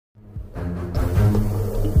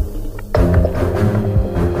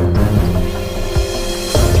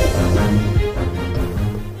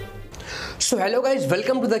Hello guys,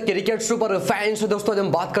 welcome to the cricket super fans. दोस्तों, हम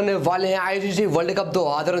बात करने वाले हैं आईसीसी वर्ल्ड कप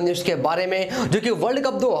 2019 के बारे में, जो कि वर्ल्ड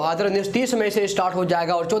कप 2019 30 मई से स्टार्ट हो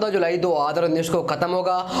जाएगा और 14 जुलाई 2019 को खत्म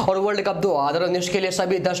होगा। और वर्ल्ड कप 2019 के लिए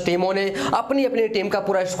सभी 10 टीमों ने अपनी अपनी टीम का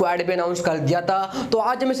पूरा स्क्वाड भी अनाउंस कर दिया था। तो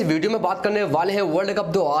आज हम इस वीडियो में बात करने वाले हैं वर्ल्ड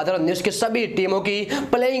कप 2019 के सभी टीमों की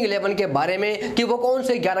प्लेइंग 11 के बारे में, कि वो कौन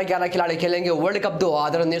से 11 खिलाड़ी खेलेंगे वर्ल्ड कप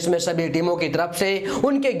 2019 में सभी टीमों की तरफ से,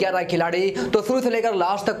 उनके 11 खिलाड़ी। तो शुरू से लेकर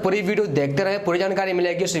लास्ट तक पूरी वीडियो देखते रहे, पूरी जानकारी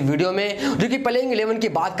मिलेगी इस वीडियो में, जो कि प्लेइंग 11 की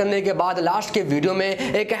बात करने के बाद लास्ट के वीडियो में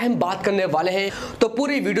एक अहम बात करने वाले हैं। तो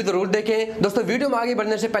पूरी वीडियो जरूर देखें। दोस्तों, वीडियो में आगे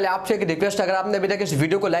बढ़ने से पहले आपसे एक रिक्वेस्ट, अगर आपने अभी तक इस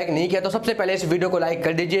वीडियो को लाइक नहीं किया तो सबसे पहले इस वीडियो को लाइक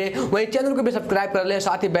कर दीजिए, वहीं चैनल को भी सब्सक्राइब कर लें,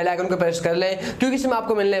 साथ ही बेल आइकन को प्रेस कर लें, क्योंकि इसमें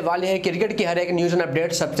आपको मिलने वाली है क्रिकेट की हर एक न्यूज एंड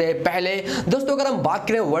अपडेट सबसे पहले। दोस्तों, अगर हम बात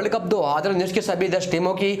करें वर्ल्ड कप 2019 के सभी 10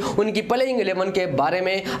 टीमों की, उनकी प्लेइंग 11 के बारे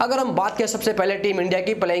में, अगर हम बात करें सबसे पहले टीम इंडिया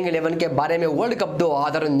की प्लेइंग 11 के बारे में वर्ल्ड कप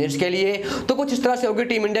 2019 के लिए, तो कुछ इस तरह से होगी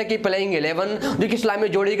टीम इंडिया की प्लेइंग 11, जो कि इस्लामी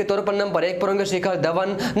जोड़ी के तौर पर नंबर 1 पर होंगे शिखर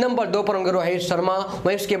धवन, नंबर 2 पर होंगे रोहित शर्मा,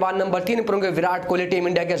 वहीं इसके बाद नंबर 3 पर होंगे विराट कोहली, टीम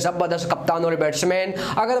इंडिया के जबरदस्त कप्तान और बैट्समैन।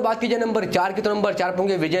 अगर बात की जाए नंबर 4 की, तो नंबर 4 पर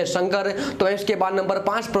होंगे विजय शंकर, तो इसके बाद नंबर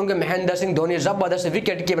 5 पर होंगे महेंद्र सिंह धोनी, जबरदस्त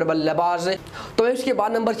विकेट कीपर बल्लेबाज, तो इसके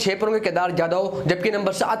बाद नंबर 6 पर होंगे केदार जाधव, जबकि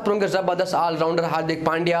नंबर 7 पर होंगे जबरदस्त ऑलराउंडर हार्दिक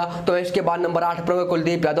पांड्या, तो इसके बाद नंबर 8 पर होंगे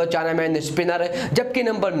कुलदीप यादव, चाइनामैन स्पिनर, जबकि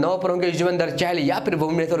नंबर 9 पर होंगे युजवेंद्र चहल या फिर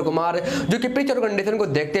भुवनेश्वर कुमार, जो कि पिच और कंडीशन को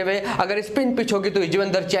देखते हुए अगर स्पिन पिच होगी तो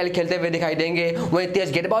युजवेंद्र चहल खेलते हुए दिखाई देंगे, वहीं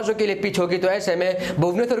तेज गेंदबाजों के लिए पिच होगी तो ऐसे में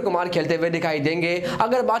भुवनेश्वर कुमार खेलते हुए दिखाई देंगे।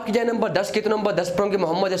 अगर बात की जाए नंबर 10 की, तो नंबर 10 पर होंगे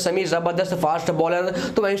मोहम्मद शमी, जबरदस्त फास्ट बॉलर,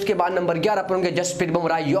 तो वहीं इसके बाद नंबर 11 पर होंगे जसप्रीत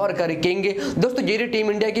बुमराह, यॉर्कर किंग। दोस्तों, ये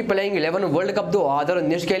टीम इंडिया की प्लेइंग 11 वर्ल्ड कप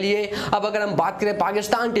 2019 के लिए। अब अगर हम बात करें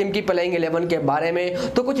पाकिस्तान टीम की प्लेइंग 11 के बारे में,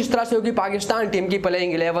 तो कुछ इस तरह से होगी पाकिस्तान टीम की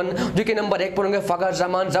प्लेइंग 11, जो कि नंबर 1 पर होंगे फखर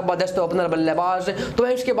जमान, जबरदस्त ओपनर बल्लेबाज, तो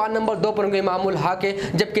इसके बाद नंबर 2 पर होंगे इमामुल हक,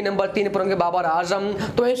 जबकि नंबर 3 पर होंगे बाबर आजम,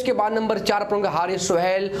 तो इसके बाद नंबर 4 पर होंगे हारिस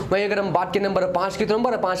सोहेल। वहीं अगर हम बात करें नंबर 5 की, तो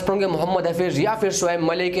नंबर 5 पर होंगे मोहम्मद हफीज या फिर शोएब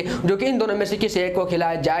मलिक, जो कि इन दोनों में से किसी एक को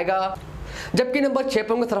खिलाया जाएगा। जबकि नंबर 6 पर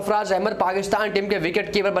होंगे सरफराज अहमद, पाकिस्तान टीम के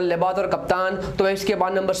विकेट कीपर बल्लेबाज और कप्तान, तो इसके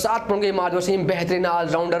बाद नंबर 7 पर होंगे इमाद वसीम, बेहतरीन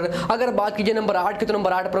ऑलराउंडर। अगर बात कीजिए नंबर 8 की, तो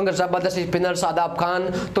नंबर 8 पर होंगे जबरदस्त स्पिनर शादाब खान,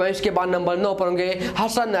 तो इसके बाद नंबर 9 पर होंगे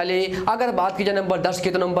हसन अली। अगर बात कीजिए नंबर 10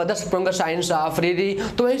 की, तो नंबर 10 पर होंगे शाहीन शाह अफरीदी,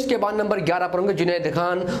 तो इसके बाद नंबर 11 पर होंगे जुनैद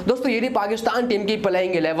खान। दोस्तों, ये पाकिस्तान टीम की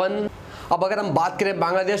प्लेइंग 11। अब अगर हम बात करें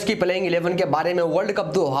बांग्लादेश की प्लेइंग 11 के बारे में वर्ल्ड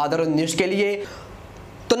कप 2019 के लिए,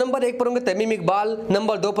 तो नंबर 1 पर होंगे तमीम इकबाल,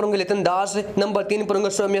 नंबर 2 पर होंगे लितन दास, नंबर 3 पर होंगे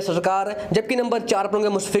सौम्य सरकार, जबकि नंबर 4 पर होंगे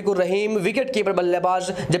मुशफिकुर रहीम, विकेट कीपर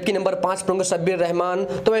बल्लेबाज, जबकि नंबर 5 पर होंगे शब्बीर रहमान,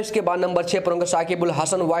 तो इसके बाद नंबर 6 पर होंगे साकिबुल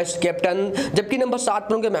हसन, वाइस कैप्टन, जबकि नंबर 7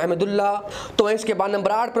 पर होंगे महमदुल्ला, तो इसके बाद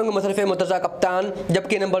नंबर 8 पर होंगे मुशर्रफ मुर्तजा, कप्तान,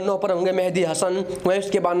 जबकि नंबर 9 पर होंगे मेहदी हसन, वहीं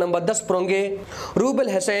इसके बाद नंबर 10 पर होंगे रूबेल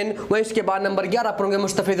हसैन, वहीं इसके बाद नंबर 11 पर होंगे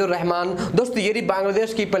मुस्तफिजुर रहमान। दोस्तों, ये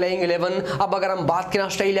बांग्लादेश की प्लेइंग 11। अब अगर हम बात करें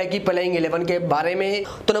ऑस्ट्रेलिया की प्लेइंग 11 के बारे में,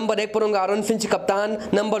 तो नंबर 1 पर होंगे आरोन फिंच, कप्तान,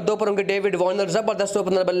 नंबर 2 पर होंगे डेविड वार्नर, जबरदस्त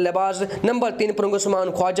ओपनर बल्लेबाज, नंबर 3 पर होंगे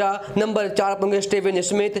उस्मान ख्वाजा, नंबर 4 पर होंगे स्टीवन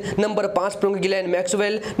स्मिथ, नंबर 5 पर होंगे गिलेन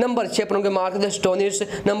मैक्सवेल, नंबर 6 पर होंगे मार्कस स्टोनिस,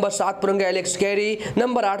 नंबर 7 पर होंगे एलेक्स कैरी,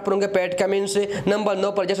 नंबर 8 पर होंगे पैट कमिंस, नंबर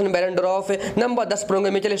 9 पर जेसन बेरेंडरॉफ, नंबर 10 पर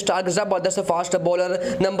होंगे मिचेल स्टार्क, जबरदस्त फास्ट बॉलर,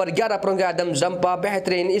 नंबर 11 पर होंगे आदम जंपा,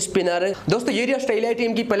 बेहतरीन स्पिनर। दोस्तों, ये ऑस्ट्रेलिया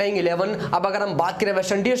टीम की प्लेइंग 11। अब अगर हम बात करें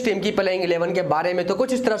वेस्ट इंडीज टीम की प्लेइंग 11 के बारे में, तो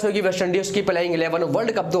कुछ इस तरह से होगी वेस्ट इंडीज की प्लेइंग 11 वर्ल्ड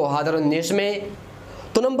कप 2019 में।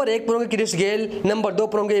 तो नंबर 1 पर होंगे क्रिस गेल, नंबर 2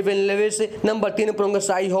 पर होंगे इवन लेविस, नंबर 3 पर होंगे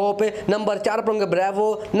साई होप, नंबर 4 पर होंगे ब्रेवो,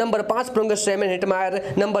 नंबर 5 पर होंगे सेमन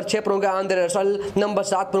हिटमायर, नंबर 6 पर होंगे आंद्रे रसल, नंबर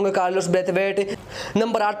 7 पर होंगे कार्लोस ब्रेथवेट,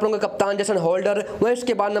 नंबर 8 पर होंगे कप्तान जेसन होल्डर, वहीं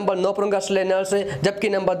इसके बाद नंबर 9 पर होंगे असले नर्स, जबकि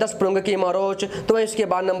नंबर 10 पर होंगे कीमा रोच, तो इसके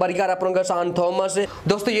बाद नंबर 11 पर होंगे शान थॉमस।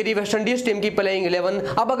 दोस्तों, ये वेस्ट इंडीज टीम की प्लेइंग 11।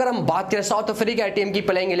 अब अगर हम बात करें साउथ अफ्रीका टीम की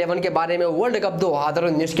प्लेइंग 11 के बारे में वर्ल्ड कप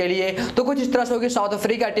 2019 के लिए, तो कुछ इस तरह से होगी साउथ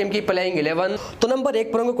अफ्रीका टीम की प्लेइंग 11। तो नंबर 1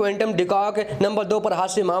 पर होंगे क्विंटम डिकॉक, नंबर 2 पर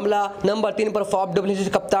हाशिम आमला, नंबर 3 पर फॉफ डुप्लेसिस,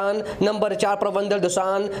 कप्तान, नंबर 4 पर वंदर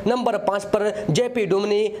दुसान, नंबर 5 पर जेपी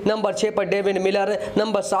डुमनी, नंबर 6 पर डेविड मिलर,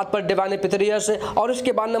 नंबर 7 पर डेवाने पितरियस, और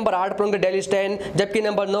उसके बाद नंबर 8 पर होंगे डेली स्टेन, जबकि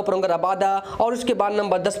नंबर 9 पर होंगे रबादा, और उसके बाद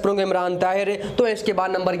नंबर 10 पर होंगे इमरान ताहिर, तो इसके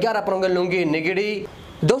बाद नंबर 11 पर होंगे लुंगी निगिड़ी।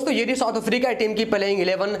 दोस्तों ये थी साउथ अफ्रीका टीम की प्लेइंग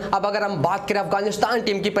 11। अब अगर हम बात करें अफगानिस्तान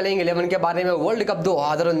टीम की प्लेइंग 11 के बारे में वर्ल्ड कप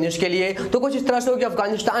 2019 के लिए, तो कुछ इस तरह से होगी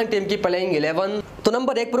अफगानिस्तान टीम की प्लेइंग 11। तो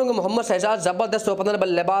नंबर 1 पर होंगे मोहम्मद शहजाद, जबरदस्त ओपनर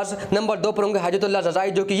बल्लेबाज। नंबर 2 पर होंगे हाजिदुल्लाह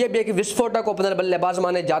रजाई, जो कि ये भी एक विस्फोटक ओपनर बल्लेबाज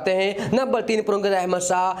माने जाते हैं। नंबर 3 पर होंगे अहमद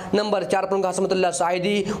शाह। नंबर 4 पर होंगे हसमतुल्लाह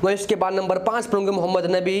साहिदी। वहीं इसके बाद नंबर 5 पर होंगे मोहम्मद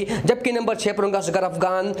नबी, जबकि नंबर 6 पर होंगे असगर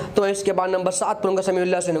अफगान। तो इसके बाद नंबर 7 पर होंगे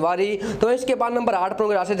समीउल्लाह सिनवारी। तो इसके बाद नंबर 8 पर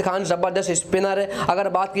होंगे राशिद खान, जबरदस्त स्पिनर। अगर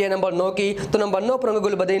बात की नंबर 9 की, तो नंबर 9 पर होंगे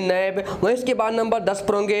गुलबदीन नैब। वहीं इसके बाद नंबर 10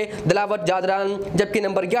 पर होंगे दिलावत जादरान, जबकि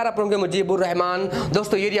नंबर 11 पर होंगे मुजीबुर रहमान।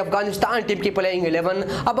 दोस्तों ये रही अफगानिस्तान टीम की प्लेइंग 11।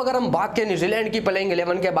 अब अगर हम बात करें न्यूजीलैंड की प्लेइंग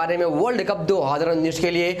 11 के बारे में वर्ल्ड कप 2019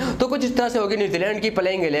 के लिए, तो कुछ इस तरह से होगी न्यूजीलैंड की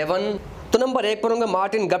प्लेइंग 11। तो नंबर 1 पर होंगे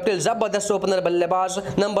मार्टिन गप्टिल, जबरदस्त ओपनर बल्लेबाज।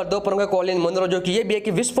 नंबर 2 पर होंगे कॉलिन मुनरो, जो कि ये भी एक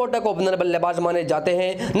विस्फोटक ओपनर बल्लेबाज माने जाते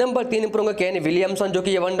हैं। नंबर 3 पर होंगे केन विलियमसन, जो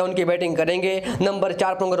कि ये वन डाउन की बैटिंग करेंगे। नंबर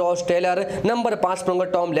 4 पर होंगे रॉस टेलर। नंबर 5 पर होंगे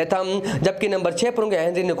टॉम लेथम, जबकि नंबर 6 पर होंगे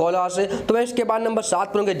हेनरी निकोलस। तो इसके बाद नंबर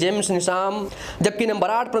 7 पर होंगे जेम्स निशाम, जबकि नंबर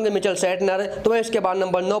 8 पर होंगे मिचेल सेटनर। तो इसके बाद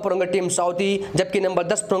नंबर 9 पर होंगे टिम साउथी, जबकि नंबर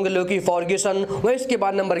 10 पर होंगे लुकी फॉर्ग्यूसन। वहीं इसके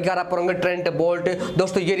बाद नंबर 11 पर होंगे ट्रेंट बोल्ट।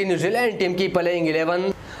 दोस्तों ये रही न्यूजीलैंड टीम की प्लेइंग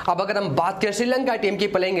 11। अब अगर हम बात करें श्रीलंका टीम की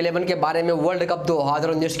प्लेइंग 11 के बारे में वर्ल्ड कप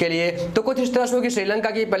 2019 के लिए, तो कुछ इस तरह से होगी श्रीलंका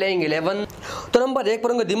की प्लेइंग 11। तो नंबर 1 पर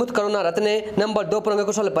होंगे दिमुथ करुणा रत्ने। नंबर 2 पर होंगे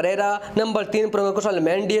कुशल परेरा। नंबर 3 पर होंगे कुशल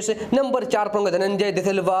मेंडिस। नंबर 4 पर होंगे धनंजय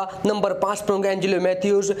दिसिल्वा। नंबर 5 पर होंगे एंजेलो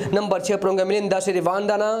मैथ्यूज। नंबर 6 पर होंगे मिलिंदा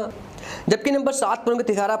सिरिवांदाना, जबकि नंबर 7 पर होंगे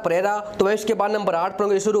तिसारा परेरा। तो वहीं इसके बाद नंबर 8 पर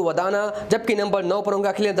होंगे इसुरु वदाना, जबकि नंबर 9 पर होंगे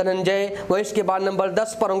अखिलेश धनंजय। वहीं इसके बाद नंबर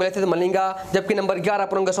 10 पर होंगे लसित मलिंगा, जबकि नंबर 11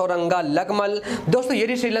 पर होंगे सौरंगा लकमल। दोस्तों ये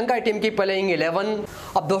रही श्रीलंका टीम की प्लेइंग 11।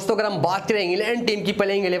 अब दोस्तों अगर हम बात करें इंग्लैंड टीम की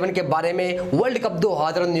प्लेइंग 11 के बारे में वर्ल्ड कप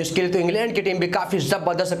 2019 के लिए, तो इंग्लैंड की टीम भी काफी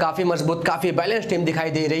जबरदस्त, काफी मजबूत, काफी बैलेंस टीम दिखाई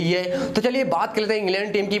दे रही है। तो चलिए बात कर लेते हैं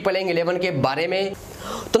इंग्लैंड टीम की प्लेइंग 11 के बारे में।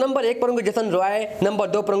 तो नंबर 1 पर होंगे जेसन रॉय। नंबर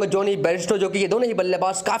 2 पर होंगे जॉनी बेरिस्टो, जो कि ये दोनों ही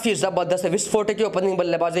बल्लेबाज काफी जबरदस्त विस्फोटक की ओपनिंग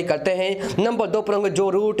बल्लेबाजी करते हैं। नंबर 2 पर होंगे जो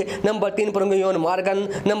रूट। नंबर 3 पर होंगे योन मॉर्गन।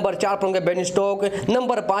 नंबर 4 पर होंगे बेन स्टोक।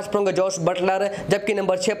 नंबर 5 पर होंगे जॉश बटलर, जबकि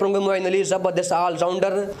नंबर 6 पर होंगे मोइन अली, जबरदस्त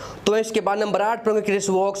ऑलराउंडर। तो इसके बाद नंबर 8 पर होंगे क्रिस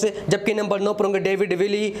वॉक्स, जबकि नंबर 9 पर होंगे डेविड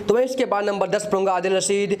विली। तो इसके बाद नंबर 10 पर होंगे आदिल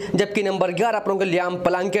रशीद, जबकि नंबर 11 पर होंगे लियाम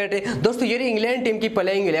प्लंकेट। दोस्तों ये रही इंग्लैंड टीम की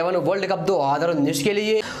प्लेइंग 11 वर्ल्ड कप 2019 के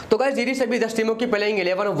लिए। तो गाइस ये रही सभी 10 टीमों की प्लेइंग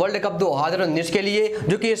 11 वर्ल्ड कप 2019 के लिए,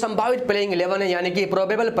 जो कि संभावित प्लेइंग 11 है, यानी कि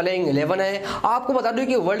प्रोबेबल प्लेइंग 11 है। आपको बता दूं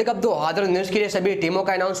कि वर्ल्ड कप 2019 के लिए सभी टीमों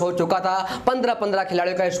का अनाउंस हो चुका था, 15-15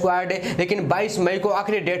 खिलाड़ियों का स्क्वाड, लेकिन 22 मई को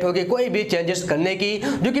आखिरी डेट होगी कोई भी चेंजेस करने की,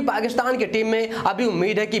 जो कि पाकिस्तान की टीम में अभी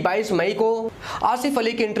उम्मीद है कि 22 मई को आसिफ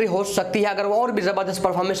अली की एंट्री हो सकती है अगर वो और भी जबरदस्त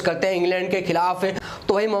परफॉर्मेंस करते हैं इंग्लैंड के खिलाफ।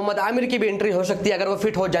 तो वही मोहम्मद आमिर की भी एंट्री हो सकती है अगर वो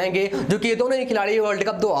फिट हो जाएंगे, जो कि ये दोनों ही खिलाड़ी वर्ल्ड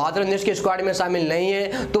कप 2019 के स्क्वाड में शामिल नहीं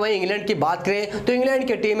है। तो वही इंग्लैंड की बात करें तो इंग्लैंड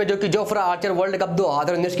की टीम है जो कि जोफ्रा आर्चर वर्ल्ड कप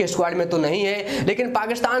 2019 के स्क्वाड में तो नहीं है, लेकिन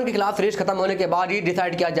पाकिस्तान के खिलाफ सीरीज खत्म होने के बाद ही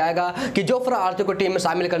डिसाइड किया जाएगा कि जोफ्रा आर्चर को टीम में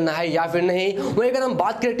शामिल करना है या फिर नहीं। वही अगर हम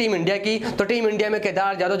बात करें टीम इंडिया की, तो टीम इंडिया में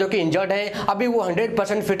केदार जाधव जो कि इंजर्ड है, अभी वो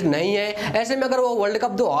 100% फिट नहीं है। ऐसे में अगर वो वर्ल्ड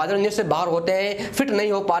कप 2019 से बाहर होते हैं, फिट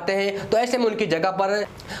नहीं हो पाते हैं, तो ऐसे में उनकी जगह पर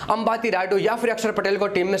अंबाती रायडू या फिर अक्षर पटेल को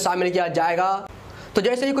टीम में शामिल किया जाएगा। तो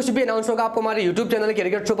जैसे ही कुछ भी अनाउंस होगा आपको हमारे YouTube channel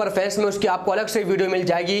cricket super fans में उसकी आपको अलग से वीडियो मिल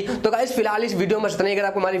जाएगी। तो गाइस फिलहाल इस वीडियो में इतना ही। अगर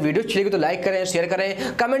आपको हमारी वीडियो अच्छी लगी तो लाइक करें, शेयर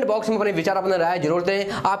करें, कमेंट बॉक्स में अपने विचार, अपना राय जरूर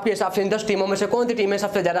दें। आपके हिसाब से इन 10 टीमों में से कौन सी टीम है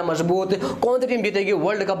सबसे ज्यादा मजबूत, कौन सी टीम जीतेगी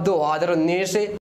वर्ल्ड कप 2019।